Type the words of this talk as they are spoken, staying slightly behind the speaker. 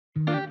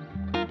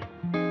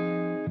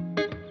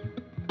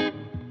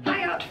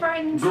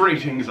friends!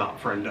 Greetings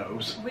up,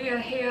 friendos. We are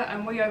here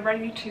and we are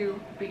ready to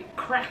be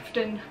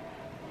crafting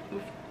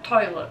with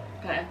toilet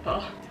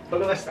paper.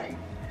 Look at this thing.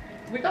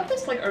 We got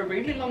this like a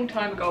really long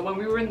time ago when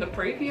we were in the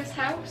previous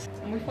house,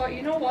 and we thought,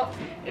 you know what,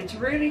 it's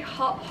really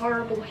hot,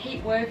 horrible,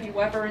 heat-wavy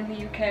weather in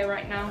the UK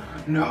right now.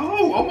 No!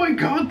 Oh my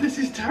god, this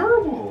is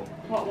terrible!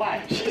 What,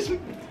 why?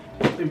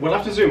 We'll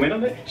have to zoom in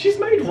on it. She's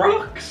made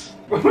rocks!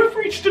 We've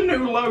reached a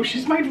new low.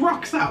 She's made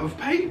rocks out of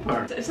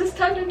paper. Is this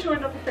turned into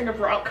another thing of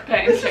rock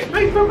painting? This is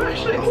paper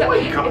mache. Oh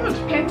my god. It's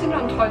painting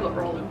on toilet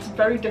roll. It's a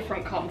very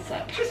different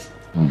concept. It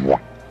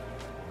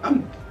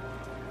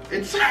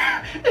says,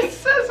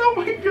 oh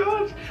my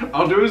god.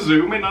 I'll do a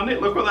zoom in on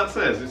it. Look what that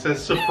says. It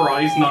says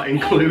surprise not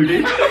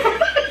included.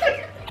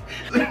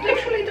 It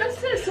literally does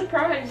say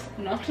surprise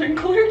not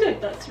included.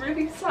 That's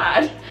really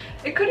sad.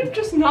 It could have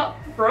just not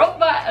brought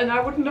that and I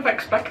wouldn't have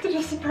expected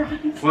a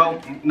surprise.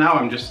 Well, now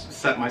I'm just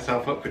set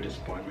myself up for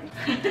disappointment.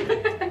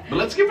 But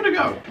let's give it a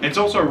go. It's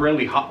also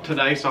really hot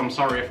today, so I'm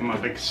sorry if I'm a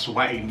big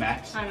sweaty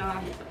mess. I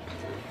know.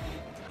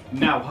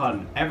 Now,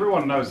 hun,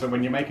 everyone knows that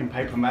when you're making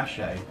paper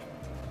mache,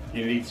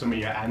 you need some of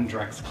your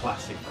Andrex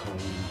classic clean.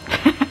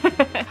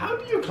 How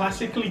do you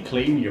classically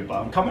clean your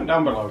bum? Comment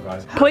down below,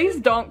 guys.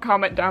 Please don't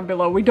comment down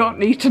below. We don't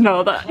need to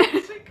know that.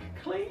 Classic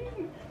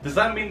clean? Does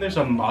that mean there's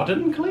a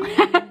modern clean?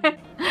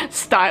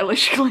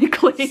 Stylishly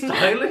clean.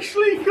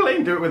 Stylishly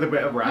clean? Do it with a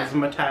bit of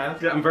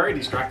razzmatazz. I'm very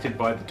distracted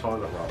by the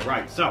toilet roll.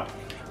 Right, so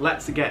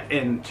let's get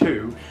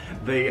into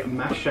the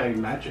mache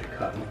magic,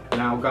 hun.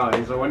 Now,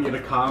 guys, I want you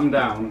to calm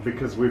down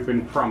because we've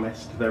been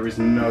promised there is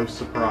no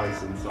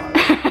surprise inside.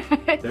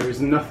 There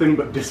is nothing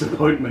but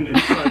disappointment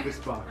inside this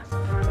box.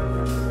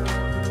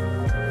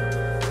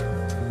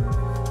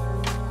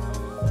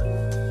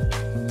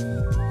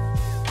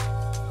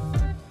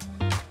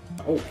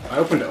 Oh, I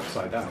opened it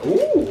upside down.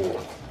 Ooh!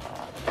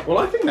 Well,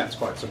 I think that's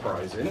quite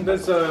surprising.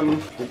 There's, oh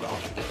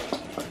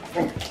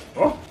god.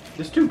 Oh,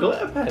 there's 2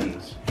 glitter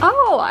pens.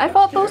 Oh, I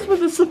thought those were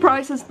the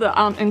surprises that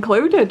aren't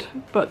included,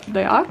 but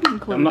they are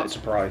included. I'm not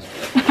surprised.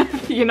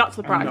 You're not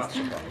surprised?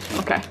 I'm not surprised.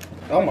 Okay.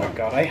 Oh my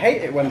god, I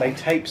hate it when they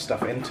tape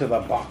stuff into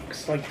the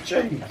box. Like,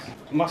 jeez.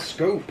 My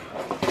scoop.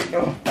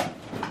 Oh.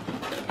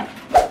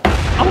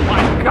 Oh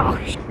my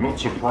gosh. I'm not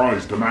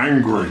surprised, I'm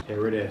angry.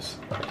 Here it is.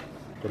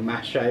 The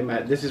mache.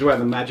 This is where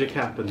the magic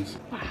happens.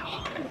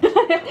 Wow.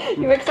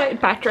 You excited,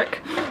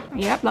 Patrick?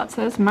 Yep, that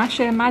says mache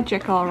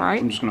magic,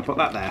 alright. I'm just going to put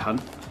that there, hun.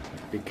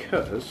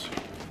 Because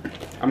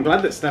I'm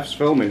glad that Steph's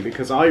filming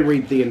because I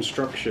read the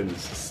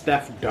instructions.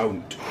 Steph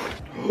don't.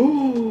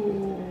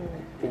 Ooh.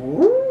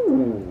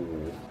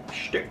 Ooh.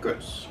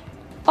 Stickers.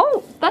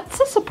 Oh, that's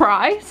a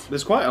surprise.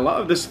 There's quite a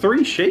lot of, there's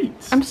 3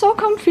 sheets. I'm so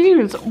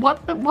confused.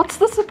 What's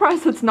the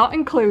surprise that's not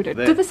included?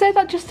 Did they say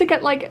that just to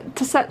get like,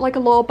 to set like a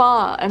low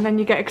bar and then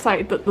you get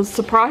excited that there's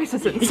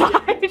surprises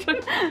inside?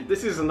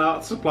 This is an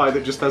art supply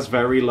that just has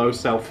very low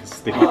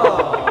self-esteem.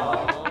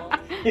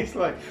 It's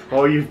like,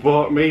 oh, you've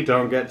bought me,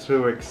 don't get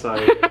too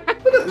excited.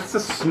 It's the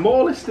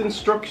smallest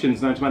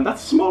instructions known to man.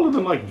 That's smaller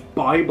than like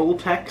Bible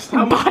text.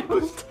 How am I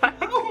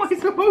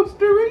supposed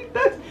to read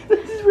this?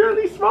 This is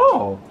really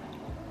small.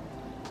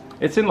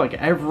 It's in like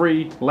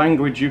every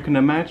language you can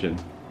imagine.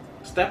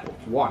 Step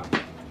 1.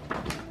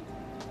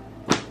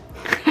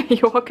 Are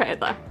you okay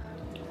there?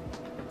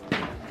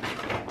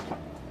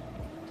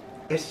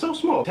 It's so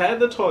small. Tear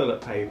the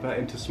toilet paper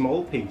into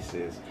small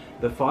pieces.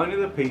 The finer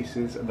the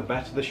pieces, the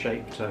better the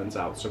shape turns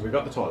out. So we've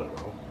got the toilet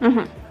roll.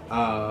 Mm-hmm.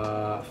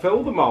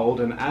 Fill the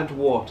mold and add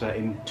water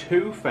in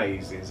 2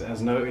 phases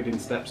as noted in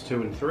steps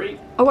 2 and 3.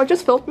 Oh, I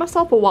just filled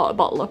myself a water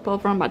bottle up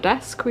over on my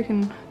desk. We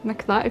can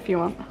nick that if you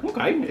want.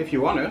 Okay, if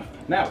you want to.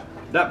 Now,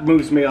 that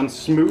moves me on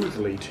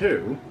smoothly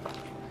to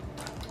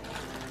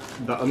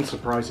the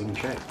unsurprising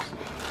shapes.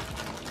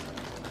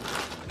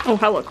 Oh,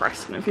 hello,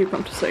 Creston, if you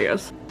come to see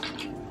us.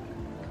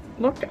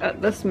 Look at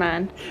this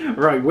man.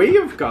 Right, we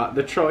have got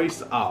the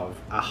choice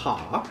of a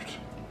heart.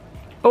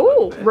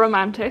 Oh,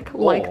 romantic,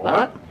 like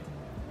that.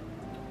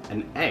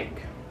 An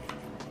egg.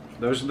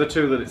 Those are the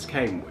 2 that it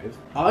came with.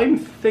 I'm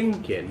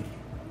thinking,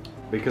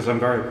 because I'm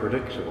very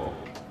predictable,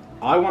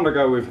 I want to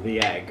go with the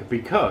egg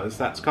because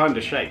that's kind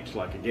of shaped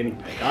like a guinea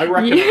pig. I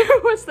reckon.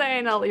 You were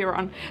saying earlier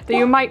on that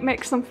you might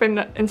make something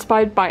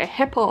inspired by a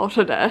hippo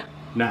today.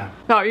 No.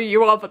 No,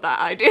 you over that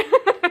idea.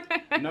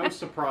 No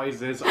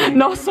surprises.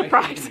 No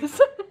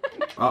surprises.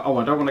 Oh,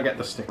 I don't want to get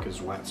the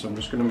stickers wet, so I'm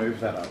just going to move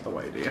that out of the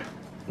way, dear.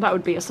 That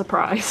would be a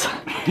surprise.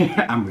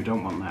 And we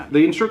don't want that.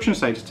 The instructions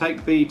say to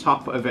take the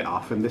top of it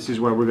off, and this is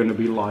where we're going to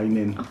be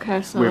lining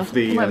with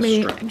the let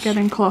me strips. get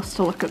in close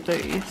to look at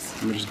these.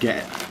 Let me just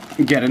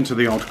get into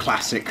the old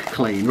classic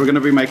clean. We're going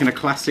to be making a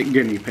classic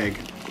guinea pig.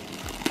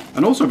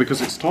 And also because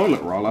it's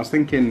toilet roll, I was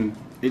thinking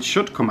it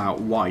should come out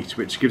white,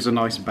 which gives a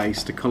nice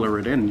base to colour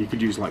it in. You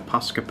could use like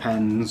Posca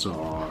pens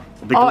or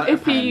the Or glitter if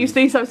you pens. use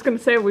these, I was going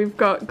to say we've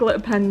got glitter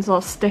pens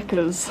or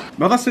stickers.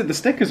 Well, that's it. The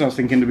stickers I was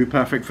thinking to be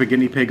perfect for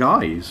guinea pig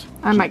eyes.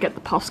 I might get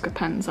the Posca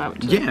pens out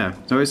too. Yeah,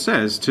 so it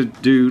says to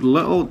do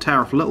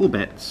tear off little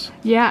bits.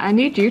 Yeah, I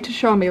need you to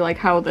show me like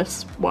how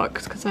this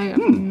works because I have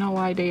no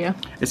idea.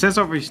 It says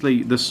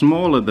obviously the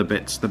smaller the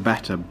bits the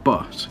better,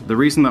 but the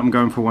reason that I'm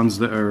going for ones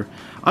that are,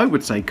 I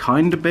would say,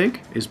 kind of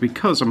big is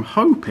because I'm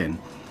hoping,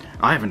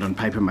 I haven't done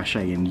paper mache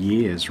in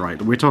years,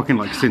 right? We're talking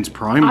like since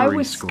primary school. I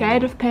was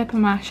scared of paper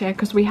mache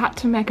because we had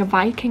to make a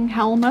Viking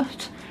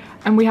helmet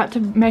and we had to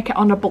make it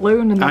on a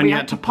balloon and then we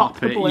had to pop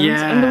the balloons.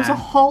 yeah. And there was a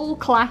whole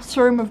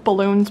classroom of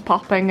balloons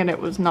popping and it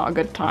was not a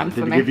good time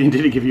for me. Did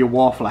it give you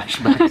war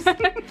flashbacks?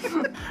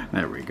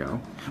 There we go.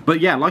 But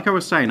yeah, like I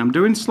was saying, I'm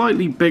doing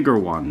slightly bigger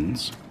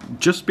ones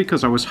just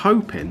because I was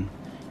hoping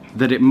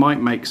that it might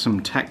make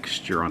some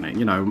texture on it,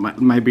 you know,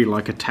 maybe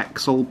like a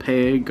Texel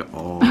pig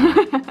or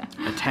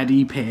a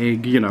teddy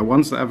pig, you know,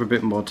 ones that have a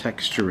bit more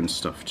texture and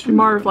stuff too.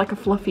 More of like a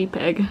fluffy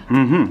pig.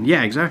 Mm-hmm,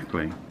 yeah,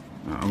 exactly.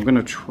 I'm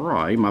gonna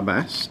try my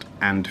best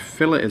and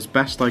fill it as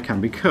best I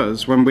can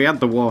because when we add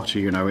the water,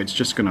 you know, it's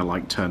just gonna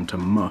like turn to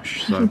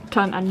mush, so.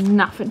 Turn to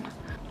nothing.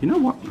 You know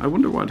what? I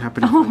wonder what would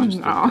happen if I just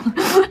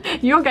No.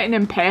 You're getting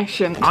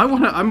impatient.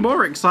 I'm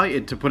more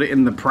excited to put it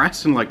in the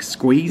press and like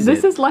squeeze it.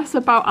 This is less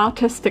about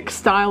artistic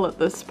style at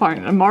this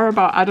point and more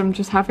about Adam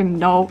just having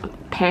no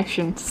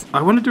patience.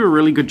 I want to do a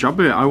really good job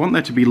of it. I want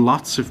there to be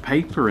lots of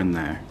paper in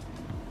there.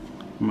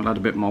 I'm gonna add a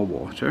bit more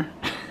water.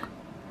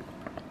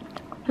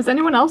 Has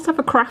anyone else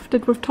ever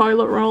crafted with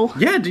toilet roll?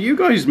 Yeah, do you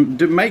guys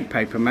make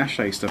paper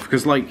mache stuff?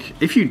 Because like,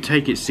 if you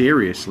take it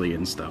seriously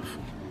and stuff,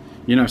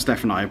 you know,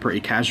 Steph and I are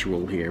pretty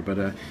casual here,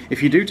 but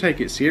if you do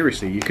take it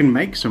seriously, you can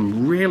make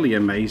some really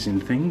amazing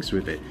things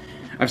with it.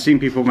 I've seen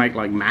people make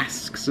like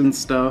masks and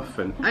stuff,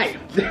 and hey,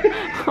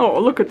 Oh,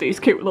 look at these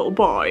cute little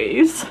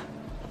boys.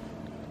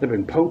 they've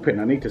been pooping.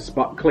 I need to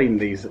spot clean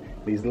these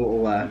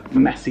little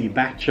messy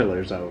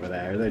bachelors over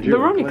there.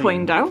 They're only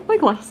cleaned out,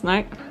 like last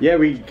night. Yeah,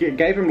 we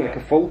gave them like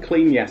a full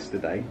clean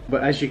yesterday,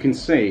 but as you can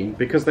see,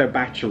 because they're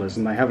bachelors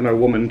and they have no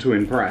woman to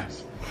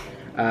impress,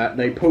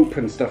 they poop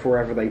and stuff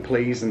wherever they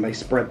please and they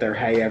spread their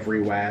hay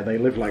everywhere. They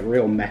live like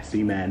real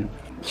messy men.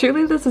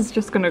 Surely this is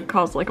just going to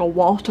cause like a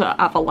water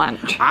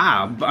avalanche.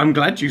 Ah, I'm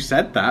glad you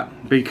said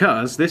that,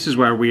 because this is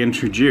where we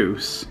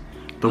introduce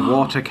the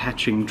water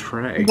catching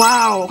tray.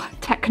 Wow,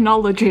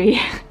 technology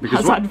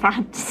has what-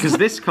 advanced. Because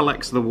this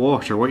collects the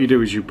water. What you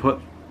do is you put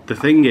the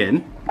thing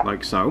in,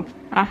 like so.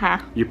 Uh-huh.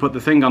 You put the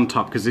thing on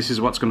top, because this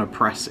is what's going to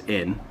press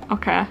in.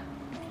 Okay.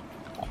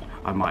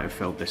 I might have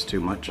filled this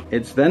too much.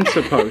 It's then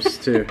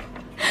supposed to...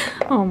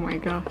 Oh my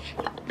gosh.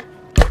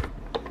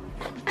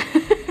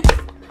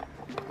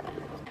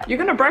 You're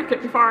gonna break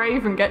it before I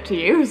even get to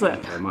use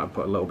it. I might have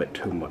put a little bit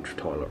too much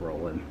toilet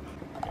roll in.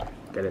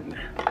 Get in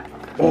there.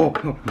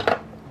 Oh!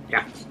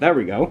 Yeah, there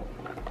we go.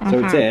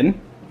 So it's in.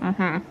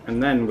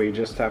 And then we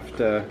just have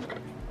to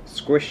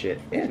squish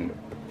it in.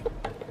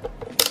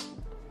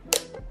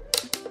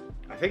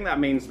 I think that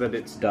means that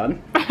it's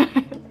done.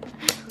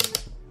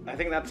 I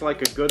think that's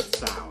like a good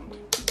sound.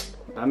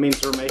 That means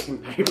we're making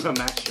paper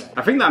mache.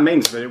 I think that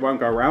means that it won't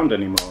go around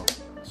anymore.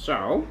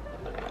 So,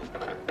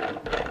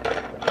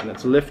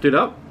 let's lift it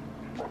up.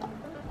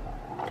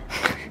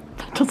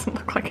 That doesn't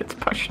look like it's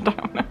pushed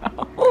down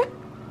now.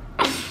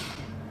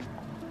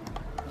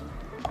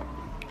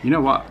 You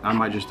know what? I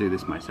might just do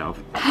this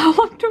myself. How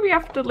long do we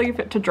have to leave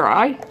it to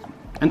dry?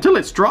 Until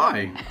it's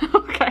dry.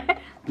 Okay.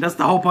 That's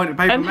the whole point of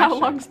paper And mache. how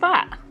long's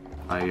that?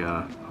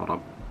 Hold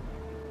on.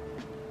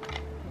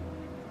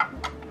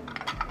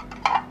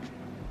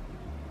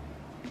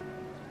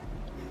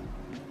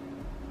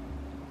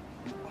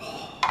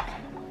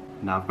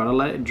 Now I've got to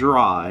let it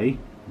dry,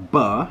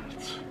 but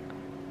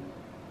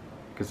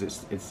because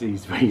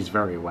he's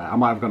very wet. I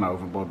might have gone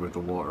overboard with the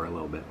water a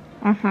little bit.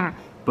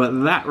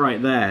 But that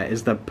right there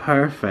is the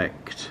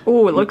perfect.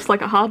 Oh, it looks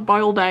like a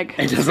hard-boiled egg.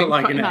 It doesn't look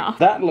like an egg.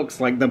 That looks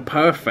like the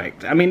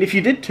perfect. I mean, if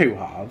you did two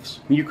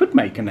halves, you could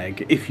make an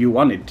egg if you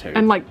wanted to.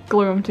 And like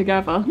glue them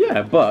together.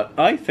 Yeah, but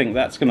I think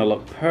that's going to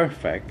look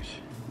perfect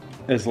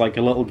as like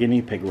a little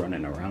guinea pig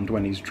running around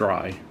when he's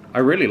dry. I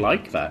really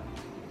like that.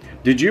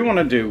 Did you want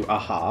to do a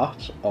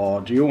heart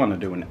or do you want to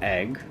do an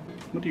egg?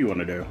 What do you want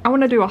to do? I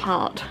want to do a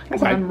heart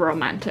because Okay. I'm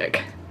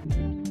romantic.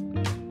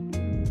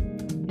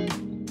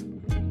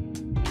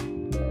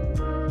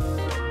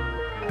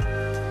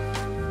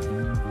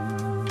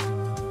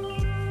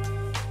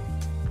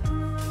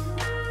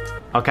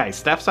 Okay,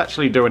 Steph's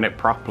actually doing it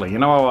properly. You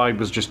know how I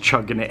was just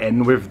chugging it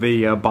in with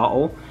the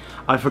bottle?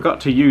 I forgot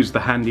to use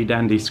the handy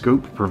dandy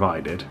scoop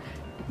provided.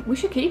 We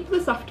should keep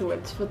this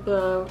afterwards for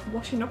the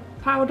washing up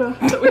powder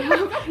that we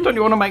have. Don't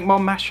you want to make more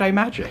mache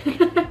magic?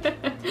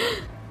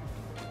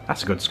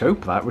 That's a good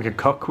scoop, that. We could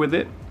cook with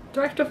it.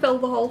 Do I have to fill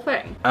the whole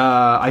thing?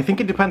 I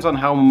think it depends on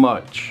how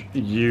much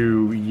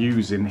you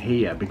use in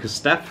here, because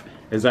Steph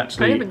is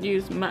actually... I haven't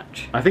used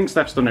much. I think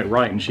Steph's done it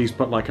right, and she's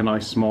put like a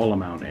nice small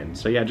amount in.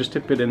 So yeah, just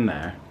tip it in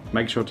there.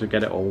 Make sure to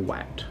get it all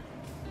wet.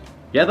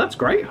 Yeah, that's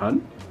great,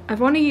 hun.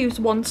 I've only used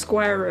 1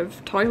 square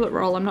of toilet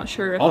roll. I'm not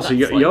sure if Also,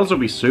 that's yours will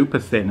be super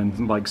thin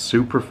and like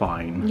super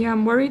fine. Yeah,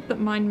 I'm worried that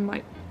mine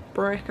might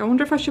break. I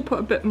wonder if I should put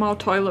a bit more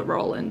toilet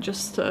roll in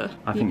just to...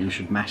 I think you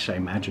should mache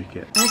magic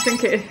it. I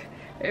think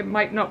it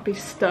might not be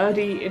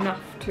sturdy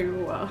enough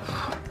to...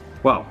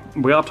 Well,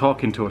 we are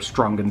talking to a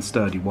strong and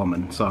sturdy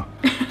woman, so...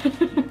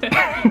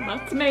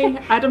 That's me.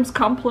 Adam's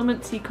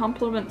compliments. He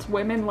compliments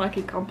women like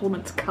he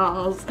compliments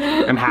cars.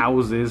 And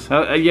houses.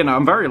 You know,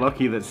 I'm very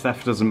lucky that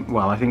Steph doesn't...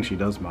 Well, I think she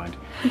does mind.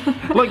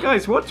 Like,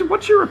 guys,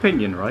 what's your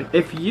opinion, right?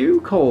 If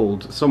you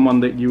called someone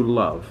that you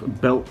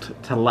love built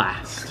to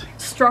last...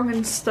 Strong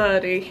and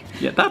sturdy.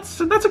 Yeah, that's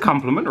a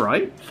compliment,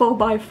 right?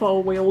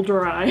 4x4 wheel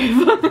drive.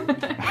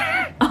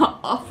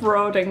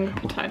 Off-roading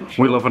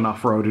potential. We love an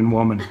off-roading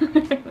woman.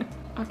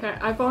 Okay,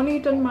 I've only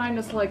done mine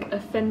as like a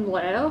thin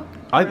layer.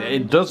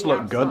 It does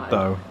look good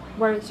though.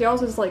 Whereas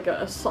yours is like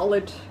a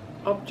solid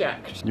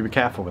object. You be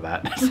careful with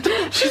that.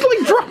 She's like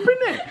dropping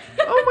it.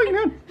 Oh my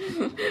god.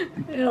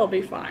 It'll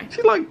be fine.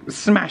 She's like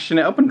smashing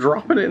it up and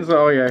dropping it and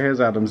so, oh yeah, here's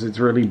Adam's. It's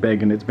really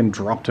big and it's been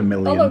dropped a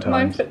million times.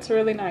 Mine fits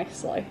really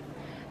nicely.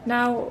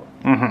 Now...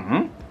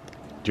 Do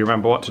you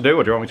remember what to do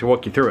or do you want me to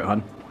walk you through it,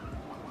 hon?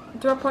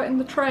 Do I put it in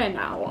the tray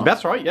now? Or?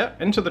 That's right, yeah.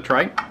 Into the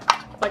tray.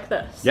 Like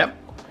this? Yep.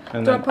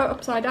 And do I put it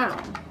upside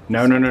down?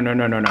 No.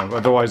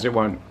 Otherwise it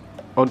won't.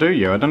 Or do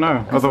you? I don't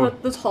know.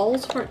 There's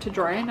holes for it to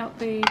drain out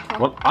the top.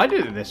 Well, I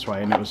did it this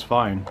way and it was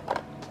fine.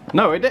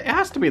 No, it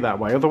has to be that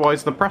way,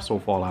 otherwise the press will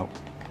fall out.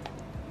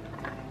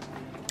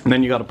 And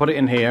then you got to put it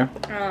in here.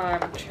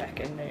 I'm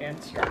checking the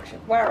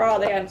instructions. Where are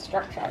the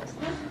instructions?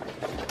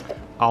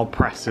 I'll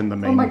press in the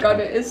main. Oh my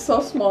god, it is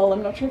so small.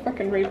 I'm not sure if I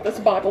can read this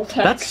Bible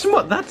text.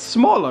 That's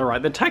smaller,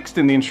 right? The text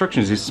in the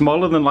instructions is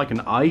smaller than like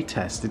an eye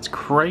test. It's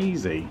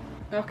crazy.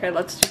 Okay,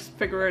 let's just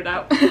figure it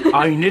out.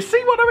 I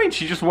see what I mean.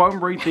 She just won't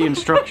read the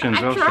instructions.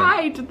 I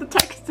tried. The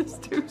text is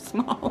too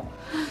small.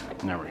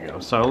 There we go.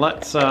 So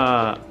let's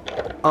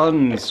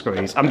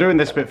unsqueeze. I'm doing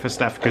this bit for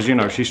Steph because you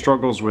know she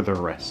struggles with her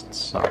wrists.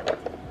 So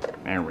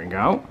there we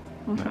go.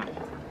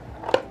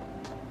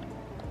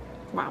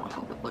 Wow, I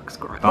hope it looks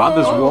great. Oh,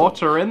 there's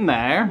water in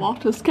there.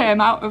 Waters came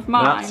out of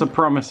mine. That's a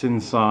promising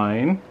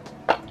sign.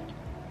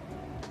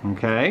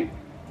 Okay.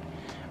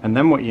 And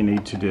then what you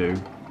need to do,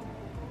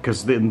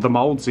 because the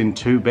mold's in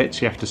 2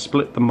 bits, you have to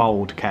split the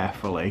mold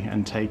carefully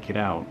and take it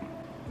out.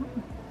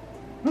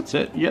 That's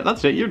it. Yeah,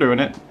 that's it. You're doing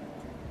it.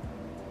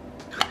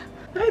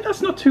 Hey,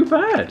 that's not too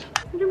bad.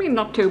 What do you mean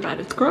not too bad?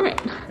 It's great.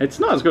 It's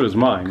not as good as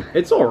mine.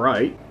 It's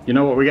alright. You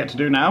know what we get to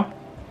do now?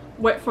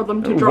 Wait for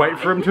them to dry. Wait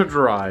for them to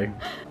dry.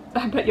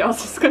 I bet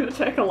yours is going to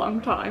take a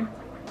long time.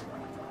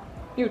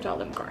 You tell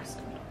them,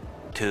 Kirsten.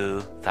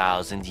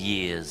 2,000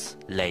 years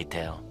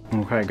later.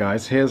 Okay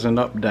guys, here's an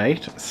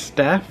update.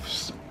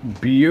 Steph's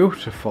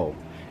beautiful.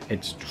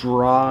 It's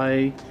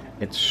dry,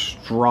 it's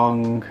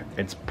strong,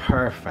 it's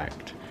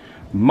perfect.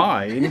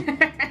 Mine's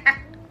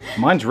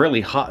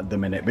really hot at the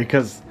minute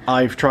because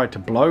I've tried to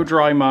blow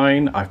dry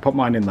mine, I've put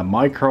mine in the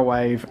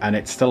microwave and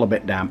it's still a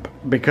bit damp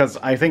because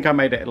I think I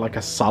made it like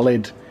a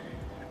solid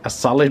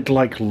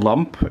like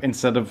lump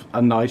instead of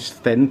a nice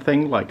thin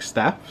thing like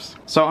Steph's.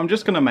 So I'm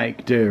just gonna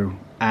make do.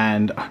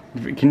 And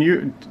can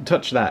you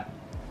touch that?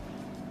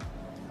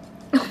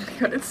 Oh my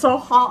god, it's so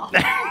hot.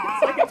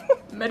 It's like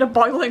it's made of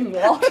boiling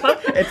water.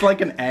 It's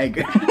like an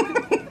egg.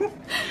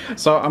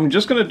 So I'm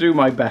just gonna do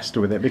my best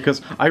with it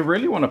because I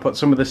really want to put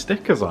some of the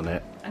stickers on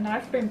it. And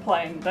I've been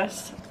playing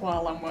this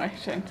while I'm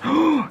waiting.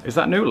 Is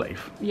that New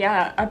Leaf?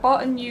 Yeah, I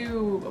bought a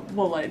new,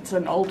 well it's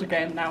an older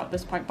game now at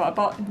this point, but I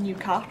bought a new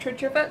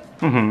cartridge of it.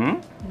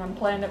 And I'm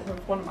playing it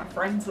with one of my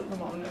friends at the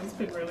moment. It's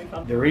been really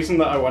fun. The reason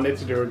that I wanted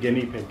to do a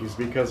guinea pig is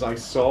because I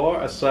saw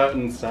a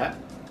certain set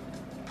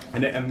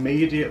and it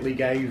immediately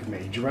gave me,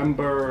 do you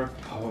remember,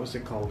 what was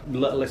it called?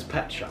 Littlest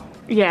Pet Shop?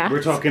 Yeah.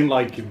 We're talking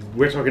like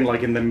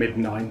in the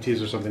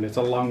mid-90s or something. It's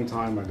a long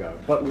time ago.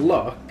 But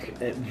look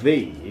at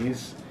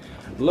these.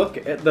 Look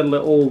at the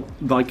little,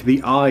 like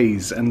the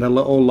eyes and the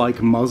little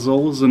like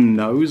muzzles and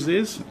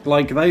noses.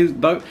 Like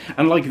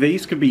and like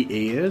these could be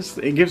ears.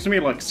 It gives me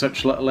like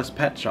such Littlest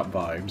Pet Shop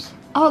vibes.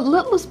 Oh,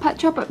 Littlest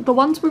Pet Shop, the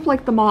ones with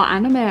like the more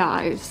anime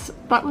eyes.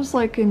 That was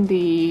like in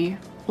the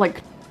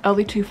like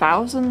early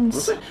 2000s.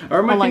 Was it? Or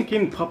am I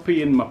thinking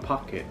Puppy in My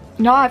Pocket?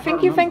 No, I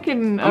think you're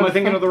thinking Am I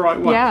thinking of the right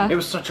one? Yeah. It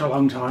was such a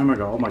long time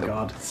ago. Oh my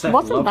god. It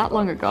wasn't that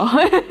long ago.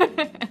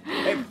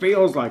 It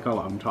feels like a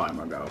long time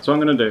ago. So what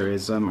I'm gonna do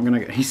is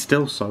he's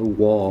still so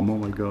warm. Oh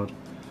my god.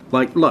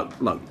 Like, look,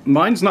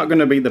 mine's not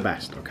gonna be the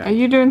best, okay? Are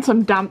you doing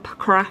some damp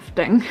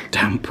crafting?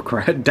 Dank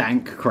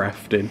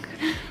crafting.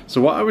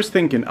 So what I was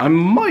thinking, I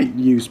might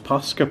use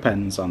Posca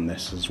pens on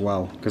this as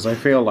well, because I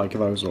feel like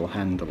those will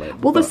handle it.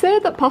 Well, they say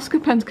that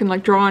Posca pens can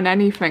like draw on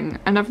anything,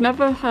 and I've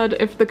never heard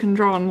if they can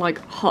draw on like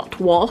hot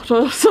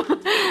water, so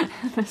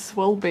this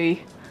will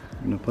be.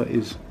 I'm gonna put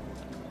his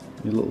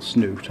little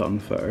snoot on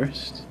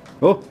first.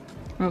 Oh!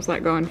 How's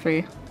that going for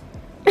you?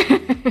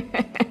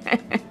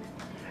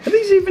 Are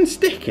these even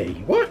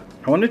sticky? What?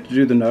 I wanted to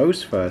do the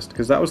nose first,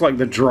 because that was like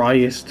the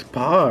driest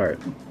part.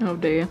 Oh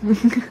dear.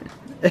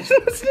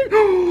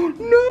 Oh,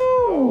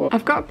 no!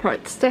 I've got a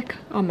Pritt stick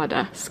on my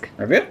desk.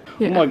 Have you?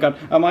 Yeah. Oh my god,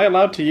 am I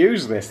allowed to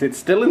use this? It's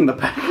still in the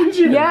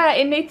packaging. Yeah,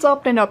 it needs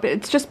opening up.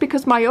 It's just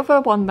because my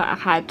other one that I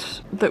had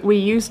that we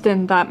used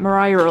in that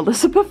Mariah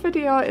Elizabeth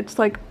video, it's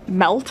like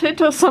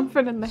melted or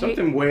something in the heat.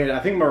 Something weird. I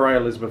think Mariah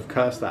Elizabeth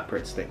cursed that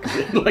Pritt stick because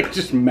it like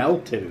just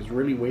melted. It was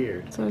really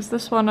weird. So is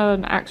this one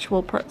an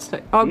actual Pritt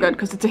stick? Oh good,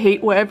 because it's a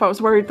heat wave. I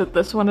was worried that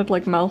this one had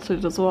like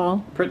melted as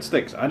well. Pritt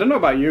sticks. I don't know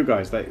about you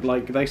guys.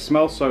 They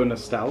smell so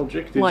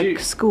nostalgic. Did Like you?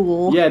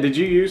 school. Yeah. Did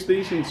you use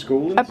these in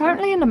school? And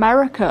Apparently in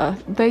America,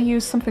 they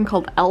use something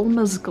called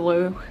Elmer's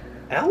glue. stuff?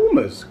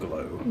 Elmer's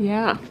glue.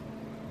 Yeah.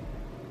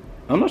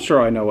 I'm not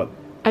sure I know what.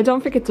 I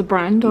don't think it's a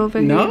brand over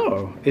here.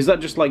 No. Is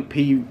that just like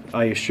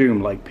I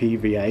assume like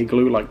PVA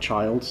glue, like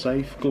child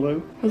safe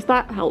glue? Has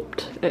that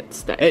helped it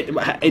stick?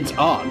 It's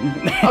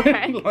on.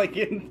 Okay. Like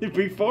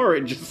before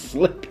it just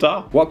slipped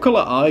off. What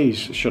colour eyes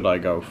should I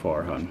go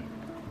for, hun?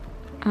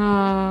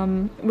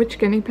 Which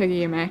guinea pig are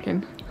you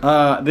making?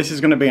 This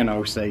is going to be an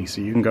OC,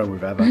 so you can go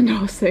with Evan.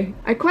 No, see.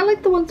 I quite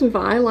like the ones with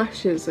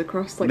eyelashes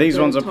across like These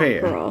the ones up top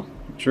here? row.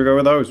 Should we go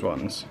with those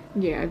ones?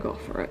 Yeah, go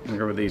for it. I'll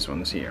go with these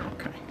ones here,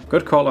 okay.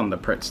 Good call on the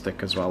Pritt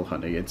stick as well,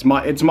 honey. It's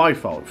my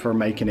fault for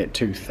making it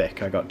too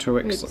thick. I got too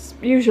excited. It's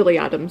usually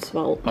Adam's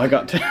fault. I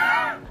got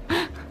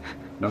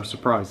No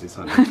surprises,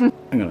 honey.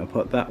 I'm gonna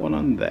put that one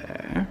on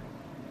there.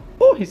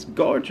 Oh, he's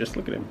gorgeous,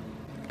 look at him.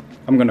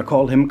 I'm gonna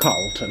call him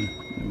Carlton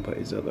and put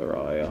his other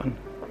eye on.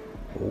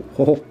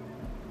 Oh.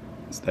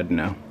 It's dead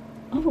now.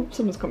 Oh,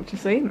 someone's come to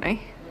see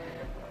me.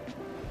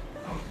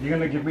 You're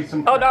gonna give me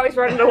some... Oh no, he's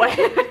running away.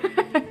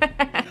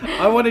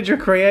 I wanted your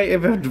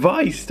creative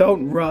advice,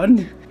 don't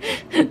run.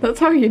 That's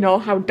how you know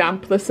how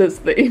damp this is,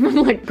 that even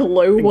like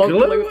glue won't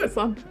glue this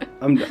on.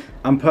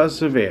 I'm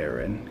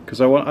persevering,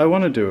 because I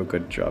want to do a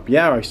good job.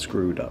 Yeah, I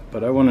screwed up,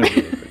 but I want to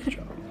do a good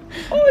job.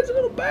 Oh, it's a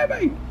little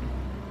baby.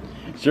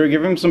 Should we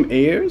give him some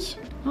ears?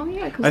 Oh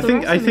yeah, because I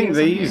think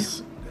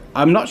these...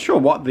 I'm not sure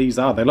what these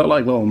are. They look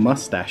like little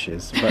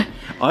mustaches, but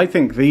I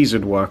think these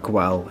would work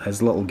well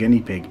as little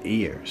guinea pig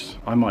ears.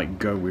 I might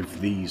go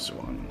with these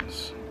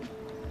ones.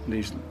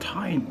 These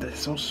tiny, they're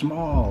so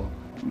small.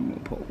 We'll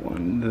put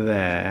one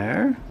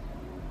there.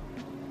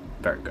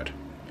 Very good.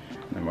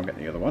 And then we'll get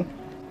the other one.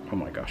 Oh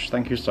my gosh,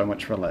 thank you so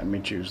much for letting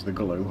me choose the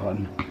glue,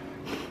 hun.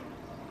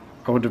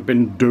 I would have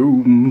been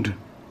doomed.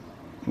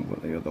 We'll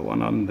put the other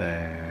one on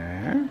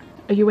there.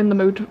 Are you in the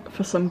mood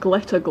for some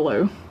glitter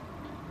glue?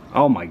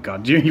 Oh my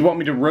god, you want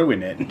me to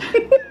ruin it?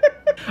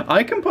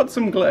 I can put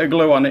some glitter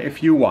glue on it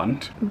if you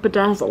want.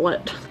 Bedazzle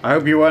it. I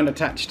hope you weren't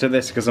attached to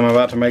this because I'm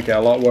about to make it a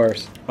lot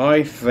worse.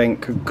 I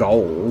think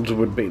gold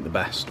would be the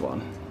best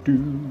one.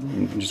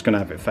 I'm just gonna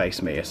have it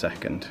face me a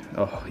second.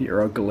 Oh,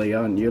 you're ugly,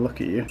 aren't you?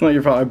 Look at you. It's not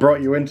your fault I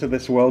brought you into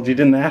this world. You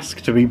didn't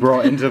ask to be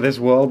brought into this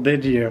world,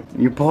 did you?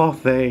 You poor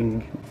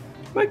thing.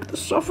 Make the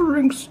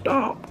suffering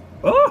stop.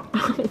 Oh!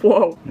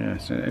 Whoa. Yeah,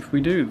 so if we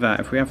do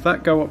that, if we have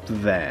that go up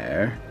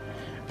there,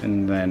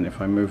 and then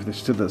if I move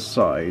this to the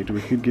side,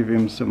 we could give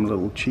him some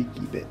little cheeky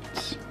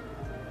bits.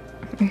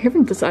 I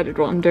haven't decided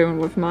what I'm doing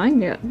with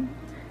mine yet.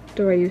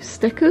 Do I use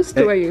stickers?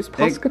 Do I use Posca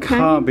pens? It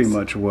can't be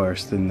much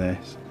worse than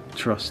this.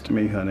 Trust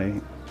me,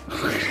 honey.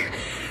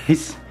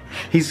 He's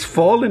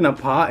falling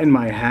apart in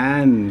my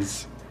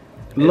hands.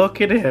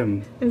 Look at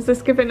him. Is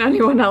this giving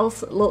anyone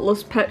else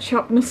Littlest Pet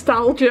Shop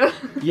nostalgia?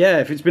 Yeah,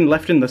 if it's been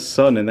left in the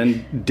sun and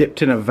then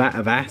dipped in a vat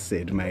of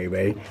acid,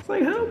 maybe. It's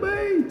like, help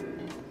me.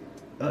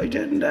 I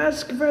didn't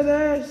ask for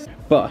this.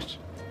 But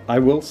I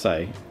will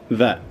say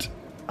that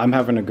I'm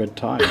having a good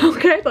time.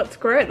 Okay, that's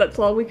great. That's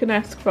all we can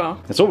ask for.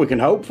 That's all we can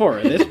hope for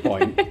at this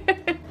point.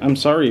 I'm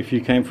sorry if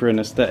you came for an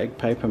aesthetic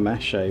paper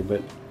mache,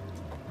 but...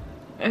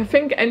 I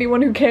think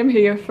anyone who came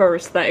here for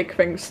aesthetic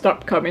things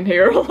stopped coming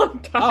here a long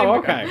time ago.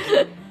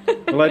 Okay.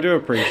 Well, I do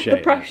appreciate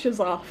the pressure's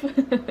off.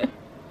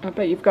 I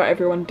bet you've got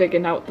everyone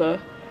digging out the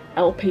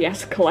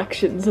LPS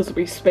collections as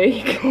we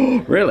speak.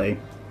 Really?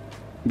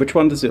 Which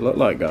one does it look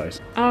like, guys?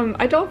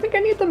 I don't think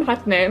any of them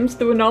had names.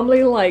 They were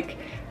normally like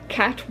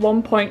Cat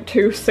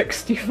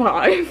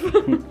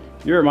 1.265.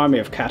 You remind me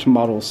of Cat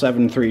Model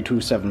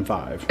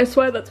 73275. I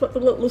swear that's what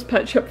the Littlest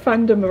Pet Shop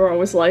fandom are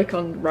always like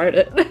on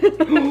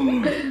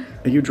Reddit.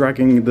 Are you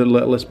dragging the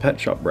Littlest Pet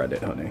Shop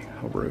Reddit, honey?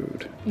 How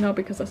rude. No,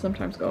 because I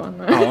sometimes go on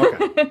there. Oh,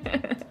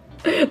 okay.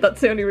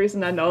 That's the only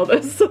reason I know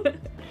this.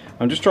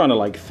 I'm just trying to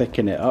like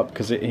thicken it up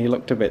because he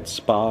looked a bit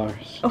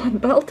sparse. Oh,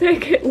 that'll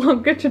take it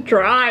longer to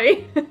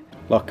dry.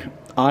 Look,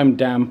 I'm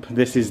damp,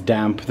 this is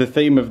damp. The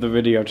theme of the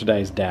video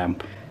today is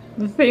damp.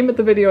 The theme of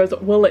the video is,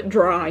 will it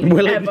dry?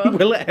 Will it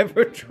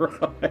ever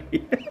dry?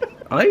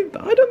 I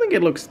don't think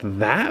it looks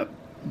that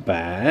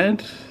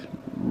bad,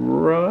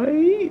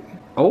 right?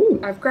 Oh.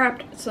 I've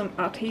grabbed some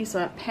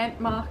Arteza pen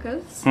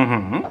markers.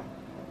 Mm-hmm.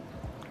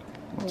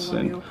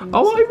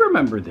 Oh, I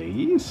remember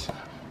these.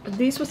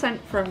 These were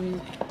sent from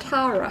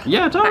Tara.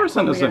 Yeah, Tara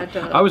sent us them.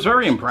 I was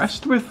very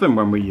impressed with them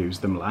when we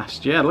used them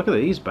last. Yeah, look at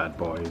these bad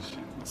boys.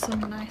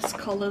 Some nice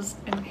colours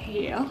in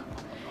here.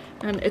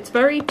 And it's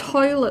very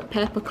toilet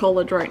paper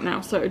coloured right now,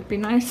 so it'd be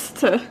nice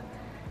to...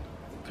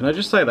 Can I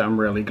just say that I'm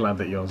really glad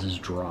that yours is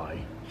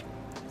dry?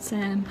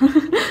 Same.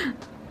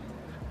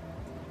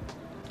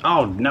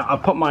 Oh no, I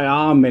put my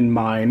arm in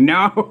mine.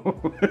 No!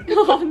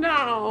 Oh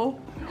no!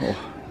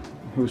 Oh,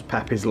 who's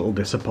Pappy's little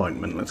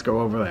disappointment? Let's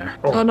go over there.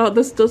 Oh no,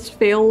 this does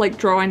feel like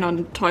drawing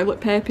on toilet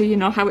paper. You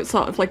know how it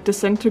sort of like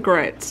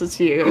disintegrates as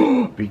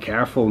you... Be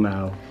careful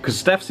now. Because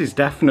Steph's is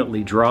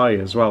definitely dry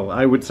as well.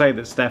 I would say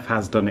that Steph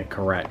has done it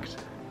correct.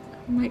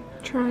 I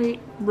might try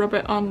rub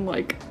it on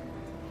like...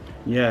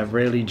 Yeah,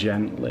 really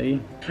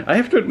gently. I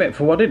have to admit,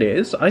 for what it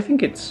is, I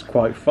think it's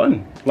quite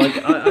fun. Like,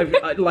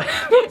 I like...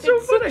 It's so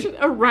funny. Such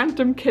a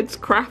random kids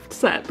craft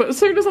set, but as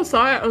soon as I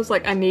saw it, I was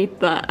like, I need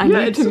that. I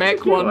need to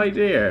make one.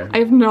 Idea. I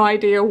have no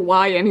idea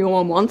why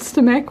anyone wants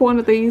to make one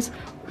of these.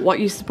 What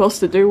you're supposed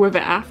to do with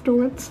it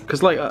afterwards.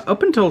 Because, like,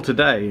 up until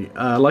today,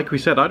 like we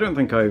said, I don't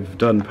think I've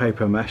done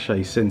paper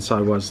mache since I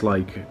was,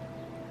 like,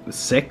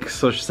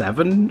 6 or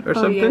 7 or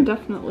something. Oh yeah,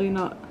 definitely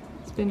not.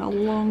 It's been a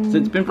long So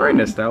it's been very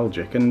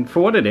nostalgic, and for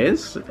what it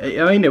is,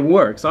 I mean, it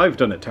works. I've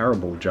done a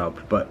terrible job,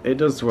 but it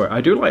does work.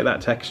 I do like that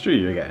texture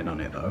you're getting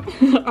on it, though.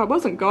 I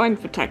wasn't going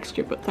for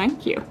texture, but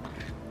thank you.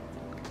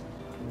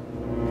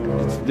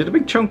 Did a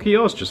big chunk of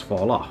yours just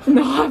fall off?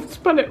 No, I've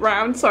spun it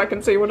round so I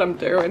can see what I'm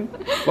doing.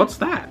 What's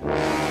that?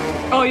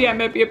 Oh yeah,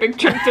 maybe a big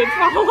chunk did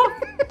fall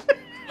off.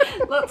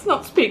 Let's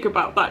not speak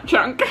about that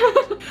chunk.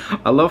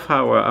 I love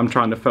how I'm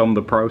trying to film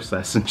the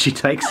process and she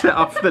takes it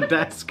off the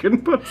desk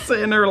and puts it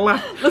in her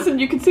lap. Listen,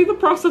 you can see the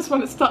process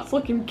when it starts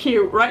looking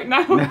cute. Right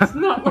now, it's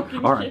not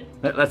looking Alright,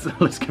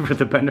 let's give her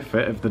the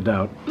benefit of the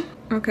doubt.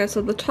 Okay,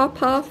 so the top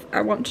half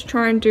I want to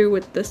try and do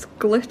with this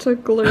glitter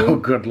glue. Oh,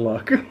 good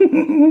luck.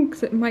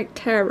 Because it might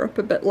tear up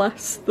a bit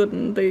less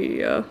than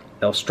the...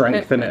 They'll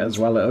strengthen it as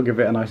well. It'll give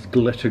it a nice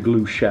glitter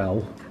glue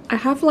shell. I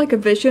have like a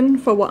vision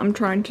for what I'm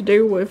trying to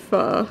do with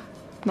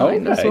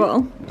mine as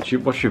well.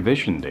 What's your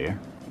vision, dear?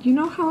 You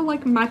know how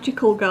like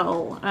magical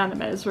girl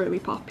anime is really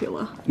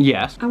popular?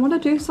 Yes. I want to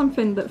do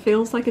something that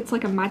feels like it's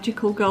like a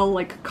magical girl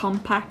like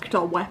compact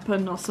or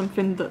weapon or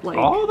something that like...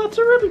 Oh, that's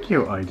a really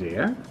cute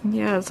idea.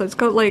 Yeah, so it's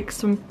got like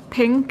some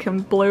pink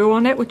and blue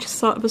on it, which is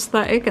sort of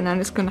aesthetic, and then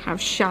it's going to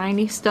have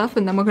shiny stuff,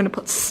 and then we're going to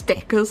put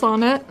stickers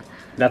on it.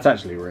 That's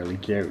actually really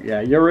cute.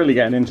 Yeah, you're really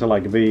getting into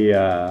like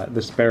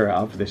the spirit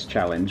of this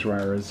challenge,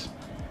 whereas...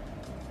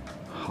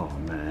 Oh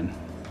man.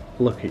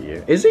 Look at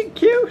you. Is it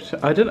cute?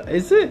 I don't know.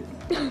 Is it?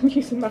 I'm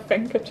using my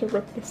finger to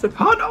rub this in.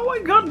 Oh no, my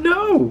god,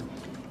 no!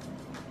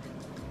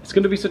 It's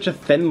going to be such a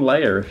thin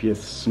layer if you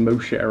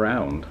smoosh it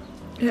around.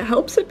 It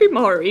helps it be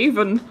more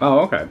even. Oh,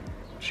 okay.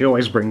 She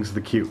always brings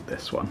the cute,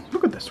 this one.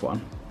 Look at this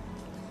one.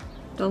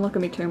 Don't look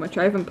at me too much.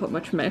 I haven't put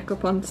much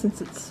makeup on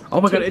since it's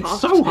Oh my god, it's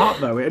so hot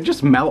though. It'd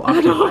just melt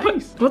off your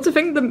face. What's the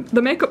thing?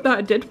 The makeup that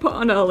I did put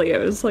on earlier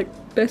is like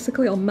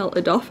basically all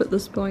melted off at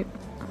this point.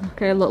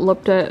 Okay, a little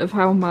update of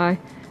how my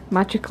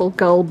magical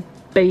girl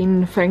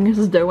bean thing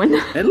is doing.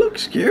 It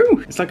looks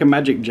cute. It's like a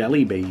magic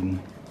jelly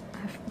bean.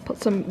 I've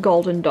put some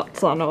golden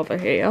dots on over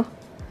here.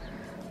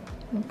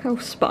 Look how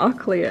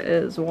sparkly it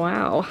is.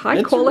 Wow,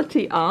 high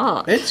quality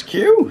art. It's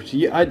cute.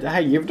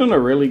 Hey, you've done a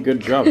really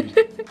good job.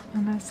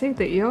 And I see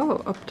that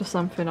you're up to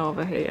something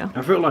over here.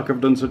 I feel like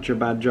I've done such a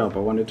bad job. I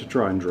wanted to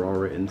try and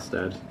draw it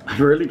instead. I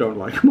really don't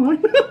like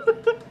mine.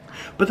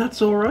 But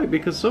that's alright,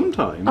 because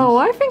sometimes... Oh,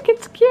 I think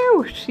it's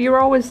cute. You're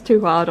always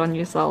too hard on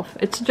yourself.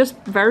 It's just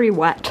very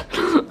wet.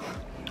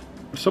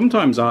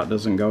 Sometimes art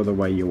doesn't go the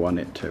way you want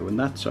it to, and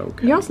that's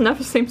okay. Yours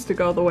never seems to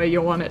go the way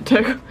you want it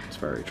to. It's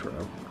very true.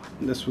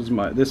 This was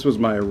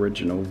my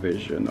original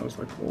vision. I was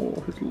like,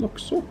 oh, it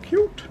looks so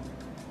cute.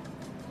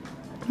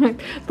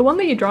 The one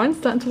that you're drawing is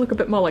starting to look a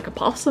bit more like a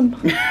possum.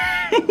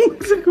 It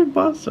looks like a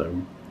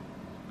possum.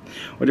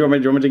 What do you want me to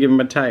do? Do you want me to give him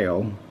a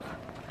tail?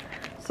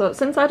 So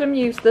since Adam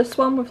used this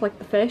one with like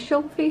the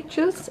facial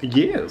features,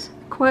 Yes.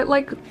 quite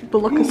like the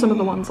look of some of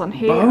the ones on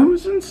here.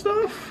 Bows and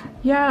stuff?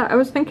 Yeah, I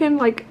was thinking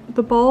like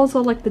the balls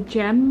or like the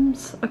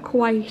gems are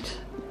quite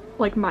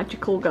like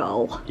magical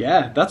girl.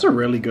 Yeah, that's a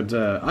really good...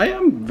 I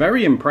am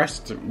very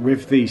impressed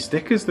with the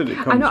stickers that it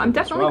comes with. I know, I'm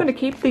definitely going to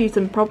keep these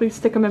and probably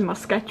stick them in my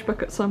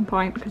sketchbook at some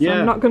point, because Yeah.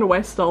 I'm not going to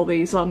waste all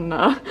these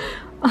on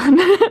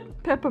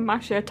paper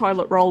mache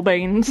toilet roll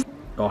beans.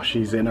 Oh,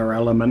 she's in her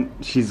element.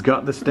 She's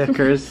got the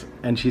stickers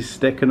and she's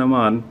sticking them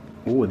on.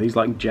 Oh, are these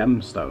like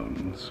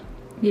gemstones?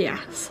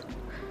 Yes.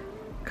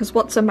 Because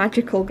what's a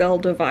magical girl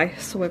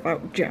device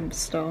without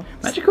gemstones?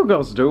 Magical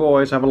girls do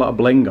always have a lot of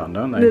bling on,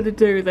 don't they? They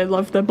do, they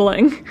love their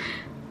bling.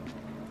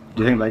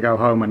 Do you think they go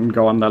home and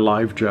go on their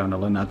live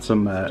journal and add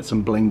some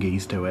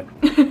blingies to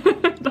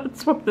it?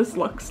 That's what this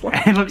looks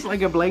like. It looks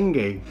like a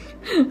blingy.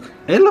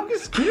 It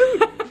looks cute.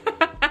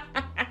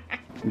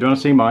 Do you want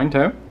to see mine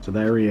too? So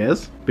there he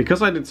is.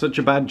 Because I did such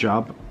a bad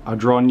job, I've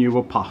drawn you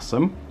a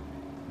possum.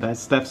 There's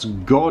Steph's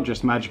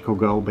gorgeous magical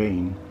girl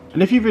bean.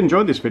 And if you've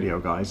enjoyed this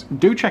video, guys,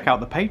 do check out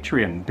the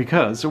Patreon,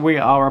 because we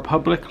are a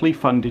publicly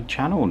funded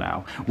channel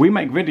now. We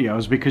make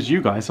videos because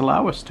you guys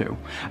allow us to.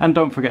 And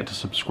don't forget to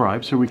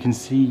subscribe so we can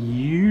see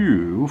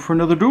you for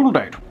another Doodle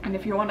date. And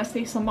if you want to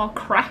see some more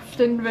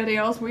crafting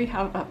videos, we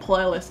have a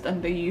playlist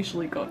and they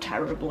usually go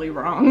terribly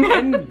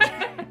wrong.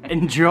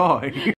 Enjoy.